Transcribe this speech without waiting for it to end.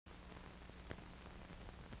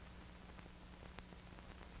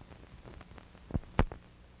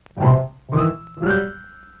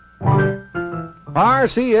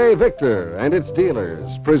RCA Victor and its dealers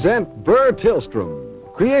present Burr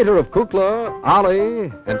Tillstrom, creator of Kukla,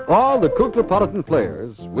 Ollie, and all the Kuklapolitan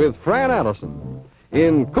players, with Fran Allison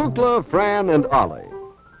in Kukla, Fran and Ollie.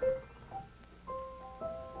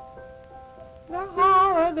 The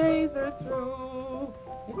holidays are through.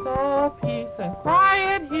 It's all peace and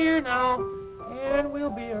quiet here now, and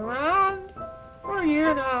we'll be around for a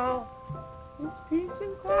year now. It's peace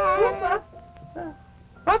and quiet.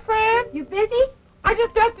 What, Fran? You busy? I'm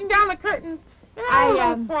just dusting down the curtains.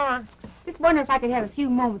 Just wonder if I could have a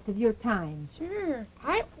few moments of your time. Sure.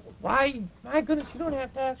 Why, my goodness, you don't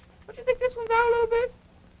have to ask. Don't you think this one's out a little bit?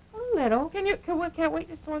 A little. Can't wait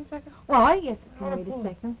just 1 second? Well, I guess I can wait a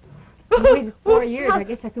second. I've waited 4 years. I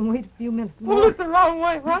guess I can wait a few minutes more. Pull it the wrong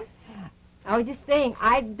way, huh? I was just saying,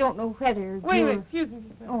 I don't know whether Wait a minute, excuse me.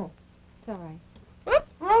 Oh, it's all right.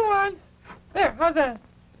 Whoops, wrong one. There, how's that?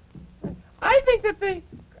 I think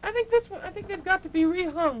they've got to be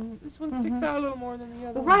rehung. This one sticks out a little more than the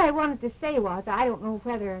other Well, one. what I wanted to say was, I don't know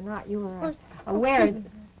whether or not you were aware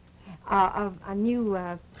of a new...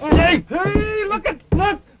 Hey, look, as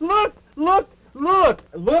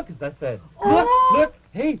I said. Look,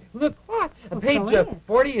 hey, look. What? Page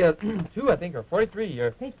 42, I think, or 43.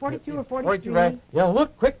 Page 42 or 43. 42, right? Yeah,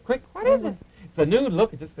 look, quick. What is it? It's a new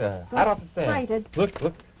look. It's just hot off the stand.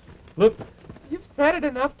 Excited. Look. You've said it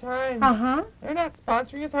enough times. Uh-huh. They're not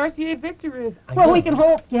sponsoring us. RCA Victor is. Well, we can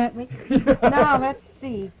hope, can't we? Now, let's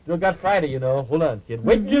see. Still got Friday, you know. Hold on, kid.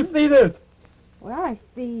 Wait till you see this. Well, I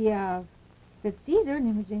see, the Caesar and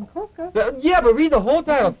Imogen Coca. Yeah, but read the whole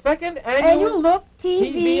title. Second Annual Look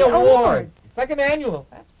TV Award. Second annual.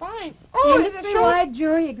 That's fine. Oh, is it a show? Industry-wide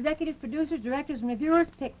jury, executive producers, directors, and reviewers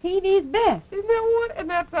pick TV's best. Isn't that what? And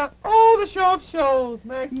that's the show of shows.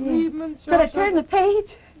 Max Liebman show. Could I turn the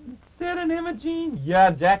page? Sid and Imogene. Yeah,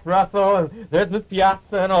 Jack Russell, and there's Miss Piazza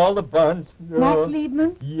and all the bunch. Max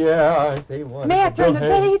Liebman. Yeah, aren't they wonderful? May I turn the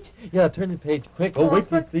page? Yeah, turn the page quick. Oh, wait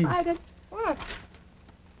till you see. Excited. What?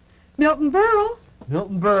 Milton Berle.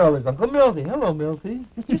 Milton Burr is Uncle Milty. Hello, Milty.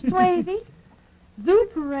 Mr. Swayze. Zoo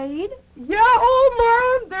Parade. Yeah,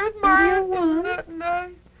 Marlon. There's Marlon. Studio One. Isn't that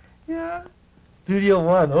nice? Yeah. Studio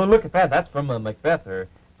One. Oh, look at that. That's from Macbeth, or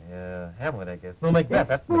Hamlet, I guess. No, Macbeth.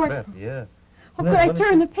 That's Sport. Macbeth, yeah. Oh, could I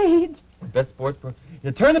turn the page? Best sports pro.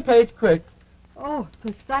 You turn the page quick. Oh, so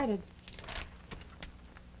excited.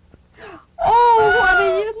 Oh, what do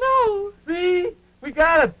you know? See? We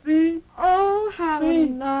got it, see? Oh, how See?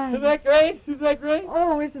 nice. Isn't that great? Isn't that great?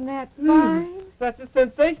 Oh, isn't that fine? That's just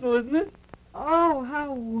sensational, isn't it? Oh,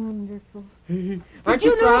 how wonderful. Aren't Did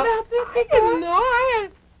you know proud? about this I didn't know. I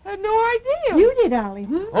had no idea. You did, Ollie,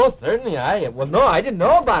 huh? Oh, certainly. No, I didn't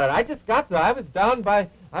know about it. I just got there.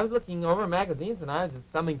 I was looking over magazines, and I was just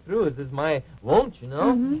thumbing through. This is my lunch, you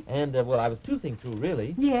know? Mm-hmm. And, I was toothing through,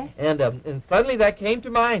 really. Yes. And suddenly that came to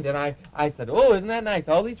mind, and I said, oh, isn't that nice?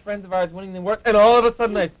 All these friends of ours winning the award, and all of a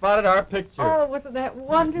sudden I spotted our picture. Oh, wasn't that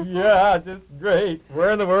wonderful? Yeah, just great. Where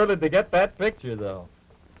in the world did they get that picture, though?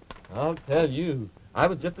 I'll tell you. I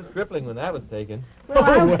was just a stripling when that was taken. Well,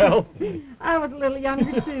 I I was a little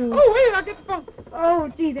younger, too. Oh, wait, I'll get the phone. Oh,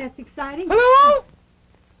 gee, that's exciting. Hello?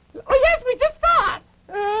 Oh, yes, we just saw it.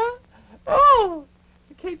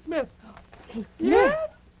 Kate Smith. Kate Smith? Yes?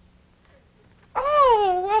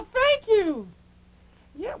 Oh, well, thank you.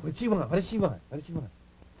 Yeah, What does she want?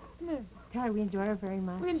 God, we enjoy her very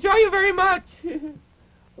much. we enjoy you very much.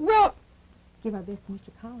 Well, Give our best to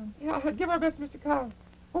Mr. Collins. yeah, I'll give our best, Mr. Collins.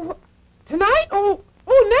 Oh, tonight? Oh,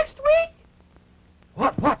 next week?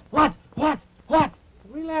 What?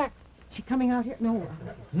 Relax. She coming out here? No.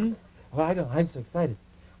 Well, I don't. I'm so excited.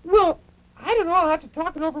 Well, I don't know. I'll have to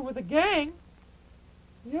talk it over with the gang.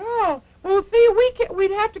 Yeah. Well, see,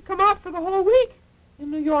 we'd have to come out for the whole week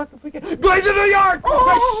in New York if we could. Going to New York!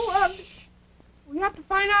 We have to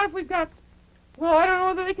find out if we've got... Well, I don't know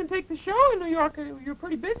whether they can take the show in New York. You're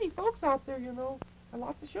pretty busy folks out there, you know. And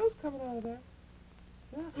lots of shows coming out of there.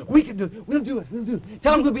 Yeah. We can do it. We'll do it.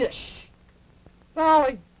 Tell them we'll be there. Shh.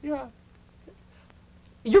 Sally, yeah.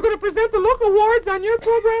 You're going to present the Look Awards on your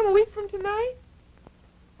program a week from tonight?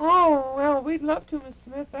 Oh, well, we'd love to, Miss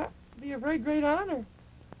Smith. That'd be a very great honor.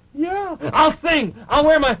 Yeah. I'll sing. I'll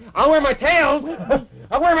wear my tails.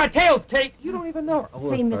 I'll wear my tails, Kate. You don't even know her.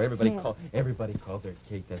 Oh, Say I'm Miss sorry. Smith. Everybody calls her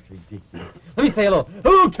Kate. That's ridiculous. Let me say hello.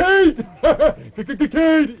 Hello, Kate.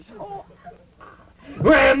 Kate. Oh.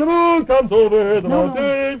 When the moon comes over the No.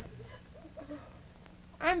 mountain.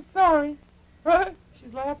 I'm sorry. Right?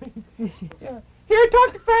 She's laughing. Yeah. Here,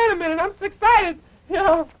 talk to Fran a minute. I'm so excited.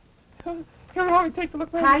 Yeah. Here, let me take a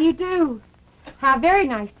look. How you do? How very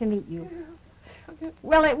nice to meet you. Okay.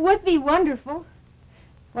 Well, it would be wonderful.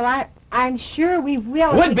 Well, I'm sure we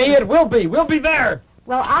will. Would be, it will be. We'll be there.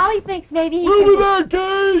 Well, Ollie thinks maybe he We'll be can...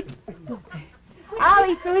 there, Kate.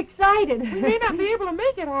 Ollie's so excited. We may not be able to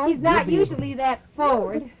make it, Ollie. He's not usually that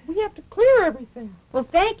forward. We have to clear everything. Well,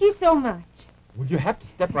 thank you so much. Well, you have to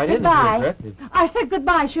step right Goodbye. in if you're aggressive. I said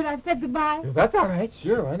goodbye. Should I have said goodbye? That's all right.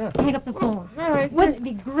 Sure, why not? Hang up the phone. All right. Wouldn't it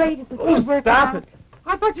be great if we Oh, could work stop out? it.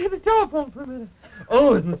 I thought you had the telephone for a minute.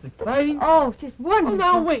 Oh, isn't this exciting? Oh, it's just Oh, wonderful.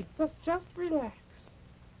 now wait. Just relax.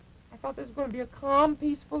 I thought this was going to be a calm,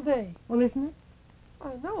 peaceful day. Well, isn't it?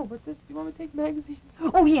 I know, but do you want me to take magazines?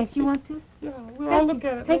 Oh, yes, you want to? Yeah, we'll all look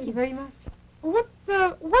at it. Thank later. you very much. Well,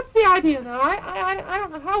 what's the idea now? I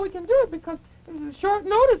don't know how we can do it because this is a short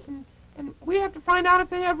notice and we have to find out if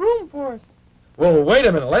they have room for us. Well, wait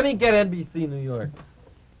a minute. Let me get NBC New York.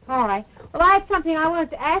 All right. Well, I had something I wanted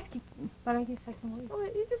to ask you, but I guess I can wait. Oh,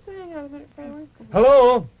 you just hang on a minute, Fran.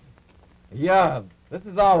 Hello? Yeah, this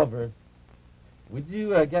is Oliver. Would you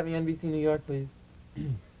get me NBC New York, please? Just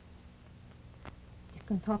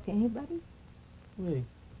gonna talk to anybody? Wait.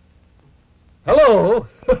 Hello?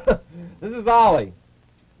 This is Ollie.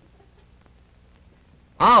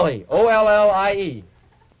 Ollie, O-L-L-I-E.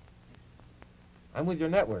 I'm with your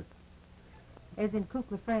network. As in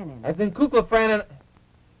Kukla, Fran and As in Kukla, Fran and...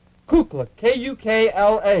 Kukla,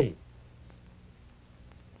 K-U-K-L-A.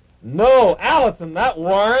 No, Allison, not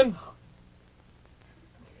Warren.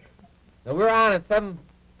 No, we're on at 7...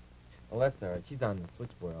 Well, that's all right. She's on the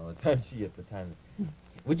switchboard all the time. She gets the time.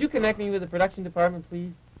 Would you connect me with the production department,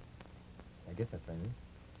 please? I guess that's right.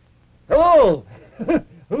 Hello!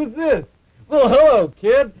 Who's this? Well, hello,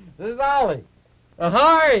 kid. This is Ollie.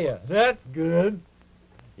 How are you? That's good.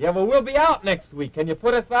 Yeah, well, we'll be out next week. Can you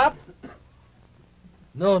put us up?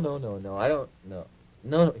 No. I don't...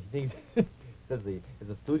 No. He thinks... says there's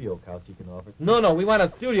a studio couch you can offer. No. We want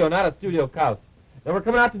a studio, not a studio couch. Then we're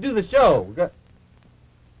coming out to do the show. We got...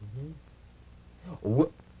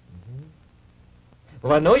 Well,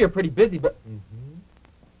 I know you're pretty busy, but...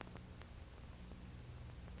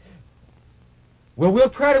 Well, we'll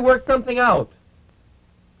try to work something out.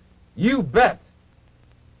 You bet.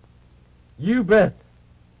 You bet.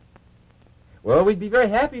 Well, we'd be very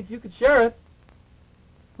happy if you could share it.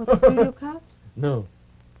 What's the studio couch? No.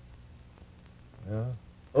 Yeah.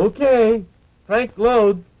 Okay. Thanks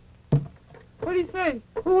loads. What did he say?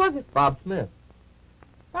 Who was it? Bob Smith.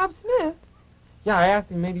 Bob Smith? Yeah, I asked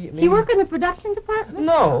him maybe... You work in the production department?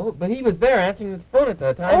 No, but he was there answering his phone at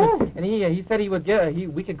the time. Oh. And he said he would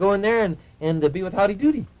we could go in there and be with Howdy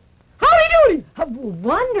Doody. Howdy Doody! Oh,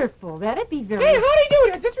 wonderful. That'd be very... Hey, Howdy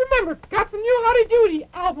Doody! I just remembered. Got some new Howdy Doody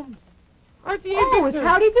albums. RCA Oh, it's Victor.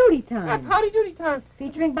 Howdy Doody time. That's Howdy Doody time.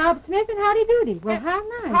 Featuring Bob Smith and Howdy Doody. Well, how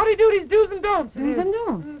nice. Howdy Doody's Do's and Don'ts. Do's and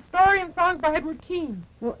Don'ts. This is a story and songs by Edward Keane.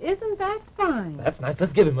 Well, isn't that fine? That's nice.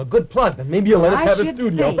 Let's give him a good plug, and maybe he'll let us I have a should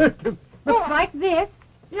studio. say. Looks like this.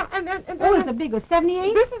 Yeah, and Oh, it's a big one.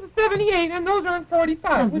 78? This is a 78, and those are in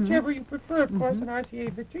 45. Mhm. Whichever you prefer, of course, in RCA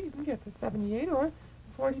Victor, you can get the 78 or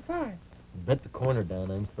 45. Bet the corner down,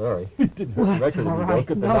 I'm sorry. It didn't hurt Well, the record that's all any right.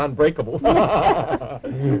 because they're No. non-breakable.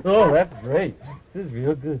 Oh, that's great. This is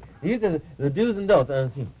real good. These are the do's and don'ts.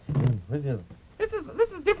 Where's the other? This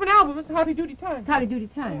is a different album. This is Howdy Doody time. It's Howdy Doody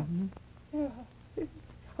time. Yeah.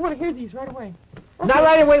 I want to hear these right away. Not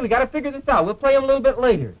right away. We got to figure this out. We'll play them a little bit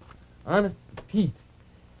later. Honest to Pete.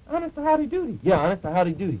 Honest to Howdy Doody. Yeah, honest to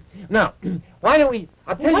Howdy Doody. Now, why don't we...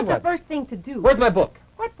 I'll tell Well, you what's what. the first thing to do? Where's my book?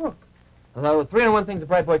 What book? 301 Things a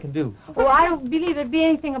Bright Boy Can Do. Well, I don't believe there'd be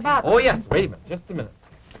anything about Oh, yes. Wait a minute. Just a minute.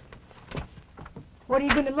 What are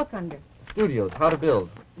you going to look under? Studios. How to build.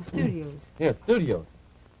 The studios. Here, studios.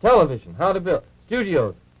 Television. How to build.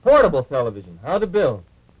 Studios. Portable television. How to build.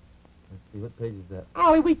 Let's see. What page is that?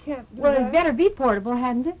 Ollie, we can't do Well, that. it better be portable,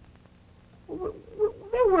 hadn't it?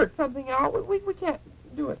 They'll work something out. We can't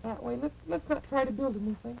do it that way. Let's not try to build a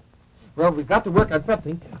new thing. Well, we've got to work on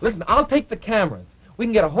something. Listen, I'll take the cameras. We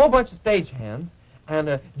can get a whole bunch of stagehands.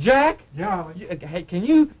 And, Jack? Yeah, Hey, can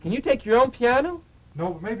you take your own piano?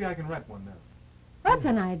 no, but maybe I can rent one now. That's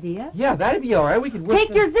an idea. Yeah, that'd be all right. We could work...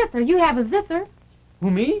 Take your zither. You have a zither.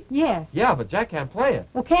 Who, me? Yes. Yeah, but Jack can't play it.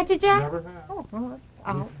 Well, can't you, Jack? Never have. Oh, well, that's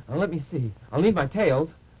out. Now, let me see. I'll need my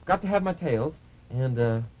tails. Got to have my tails. And,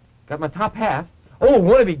 got my top half. Oh,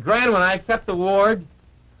 won't it be grand when I accept the award?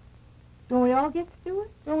 Don't we all get to do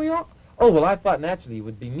it? Don't we all? Oh, well, I thought naturally it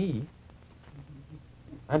would be me.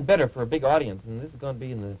 I'm better for a big audience, and this is going to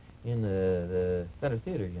be in the Center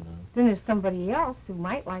Theater, you know. Then there's somebody else who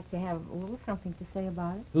might like to have a little something to say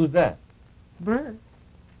about it. Who's that? Burr.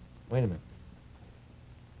 Wait a minute.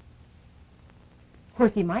 Of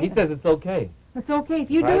course, he might. He says it's okay. It's okay if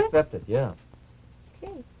you I do it? accept it, yeah.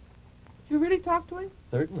 Okay. Did you really talk to him?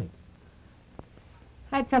 Certainly.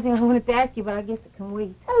 I had something I wanted to ask you, but I guess it can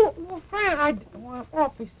wait. Oh, well, Fran, I'm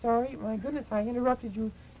awfully sorry. My goodness, I interrupted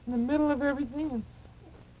you in the middle of everything. And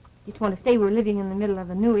Just want to say we're living in the middle of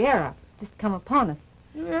a new era. It's just come upon us.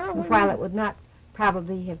 yeah, And while it would not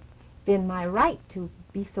probably have been my right to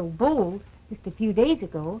be so bold just a few days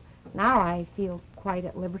ago, now I feel quite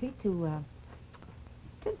at liberty to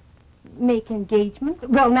make engagements.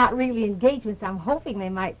 Well, not really engagements. I'm hoping they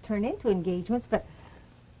might turn into engagements, but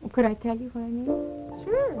could I tell you what I mean?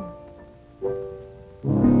 Sure.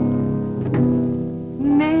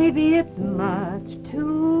 Maybe it's much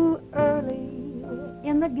too early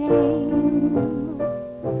in the game.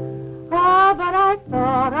 Oh, but I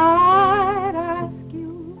thought I'd ask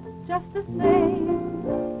you just the same.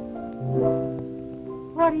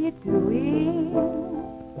 What are you doing?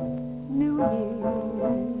 New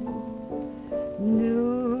Year's.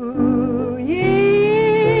 New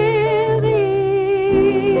Year's Eve.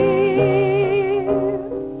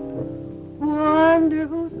 Wonder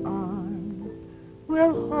whose arms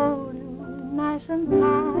will hold you nice and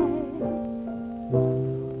tight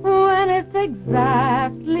when it's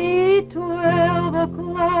exactly 12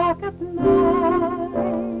 o'clock at night,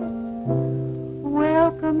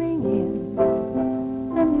 welcoming in the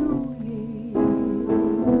new year.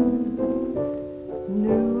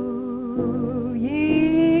 New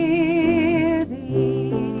Year's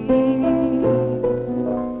Eve.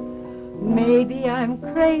 Maybe I'm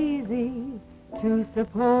crazy to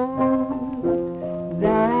suppose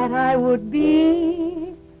that I would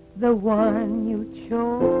be the one you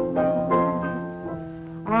chose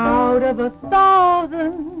out of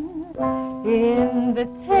 1,000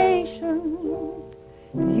 invitations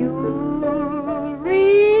you'll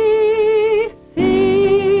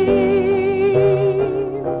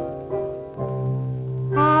receive.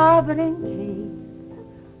 Ah, but in case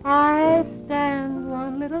I stand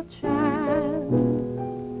one little chance,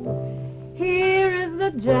 here is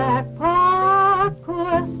the jackpot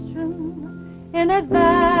question in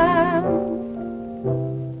advance.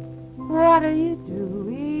 What are you doing?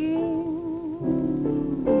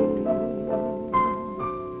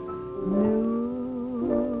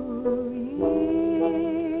 New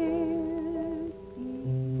Year's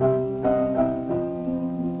Eve.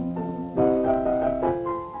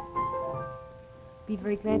 Be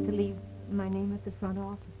very glad to leave my name at the front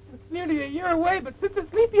office. It's nearly a year away, but since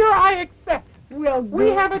it's leap year, I accept. Well, We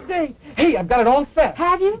have a date. Hey, I've got it all set.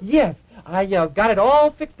 Have you? Yes, I got it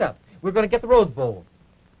all fixed up. We're going to get the Rose Bowl.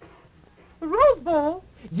 The Rose Bowl?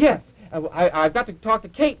 Yes, I've got to talk to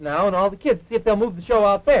Kate now and all the kids, see if they'll move the show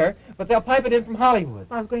out there, but they'll pipe it in from Hollywood.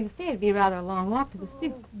 I was going to say it'd be rather a long walk to the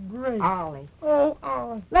studio. Great. Ollie, Oh,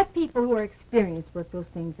 Ollie. let people who are experienced work those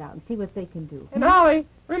things out and see what they can do. And Ollie,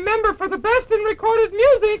 remember, for the best in recorded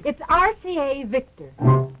music, It's RCA Victor.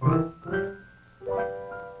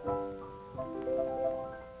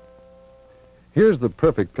 Here's the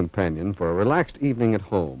perfect companion for a relaxed evening at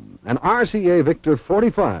home. An RCA Victor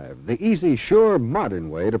 45, the easy, sure, modern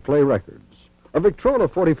way to play records. A Victrola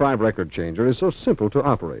 45 record changer is so simple to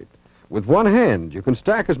operate. With one hand, you can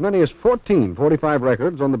stack as many as 14 45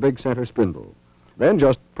 records on the big center spindle. Then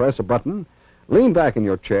just press a button, lean back in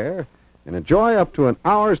your chair, and enjoy up to an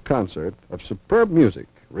hour's concert of superb music,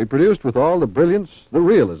 reproduced with all the brilliance, the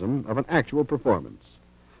realism of an actual performance.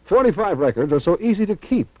 45 records are so easy to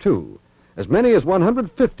keep, too. As many as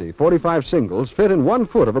 150 45 singles fit in 1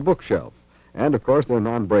 foot of a bookshelf. And, of course, they're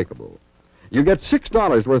non-breakable. You get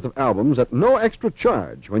 $6 worth of albums at no extra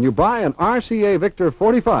charge when you buy an RCA Victor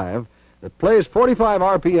 45 that plays 45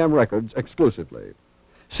 RPM records exclusively.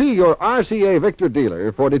 See your RCA Victor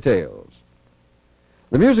dealer for details.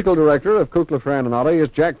 The musical director of Kukla, Fran and Ollie is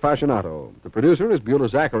Jack Fascinato. The producer is Beulah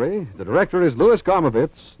Zachary. The director is Louis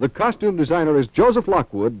Gomovitz. The costume designer is Joseph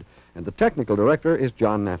Lockwood. And the technical director is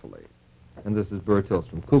John Nathalie. And this is Burr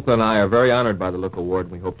Tillstrom. Kukla and I are very honored by the Look Award,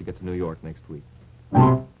 and we hope to get to New York next week.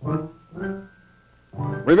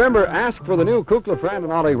 Remember, ask for the new Kukla, Fran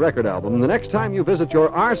and Ollie record album the next time you visit your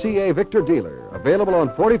RCA Victor dealer. Available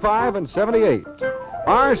on 45 and 78.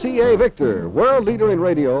 RCA Victor, world leader in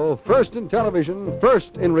radio, first in television,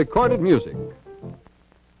 first in recorded music.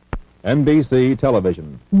 NBC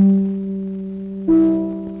Television.